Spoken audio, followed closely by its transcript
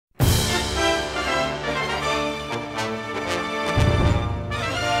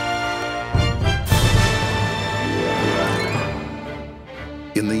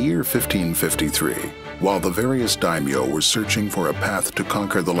1553, while the various daimyō were searching for a path to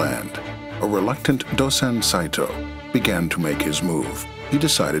conquer the land, a reluctant Dōsan Saito began to make his move. He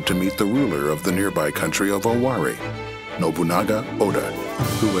decided to meet the ruler of the nearby country of Owari, Nobunaga Oda,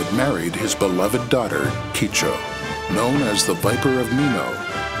 who had married his beloved daughter, Kichō. Known as the Viper of Mino,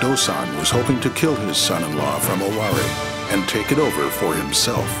 Dōsan was hoping to kill his son-in-law from Owari and take it over for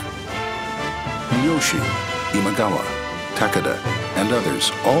himself. Miyoshi, Imagawa, Takeda, and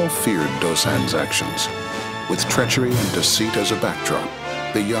others all feared Dōsan's actions. With treachery and deceit as a backdrop,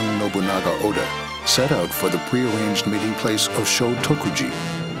 the young Nobunaga Oda set out for the prearranged meeting place of Shōtokuji.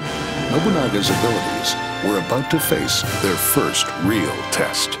 Nobunaga's abilities were about to face their first real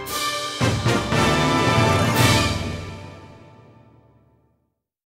test.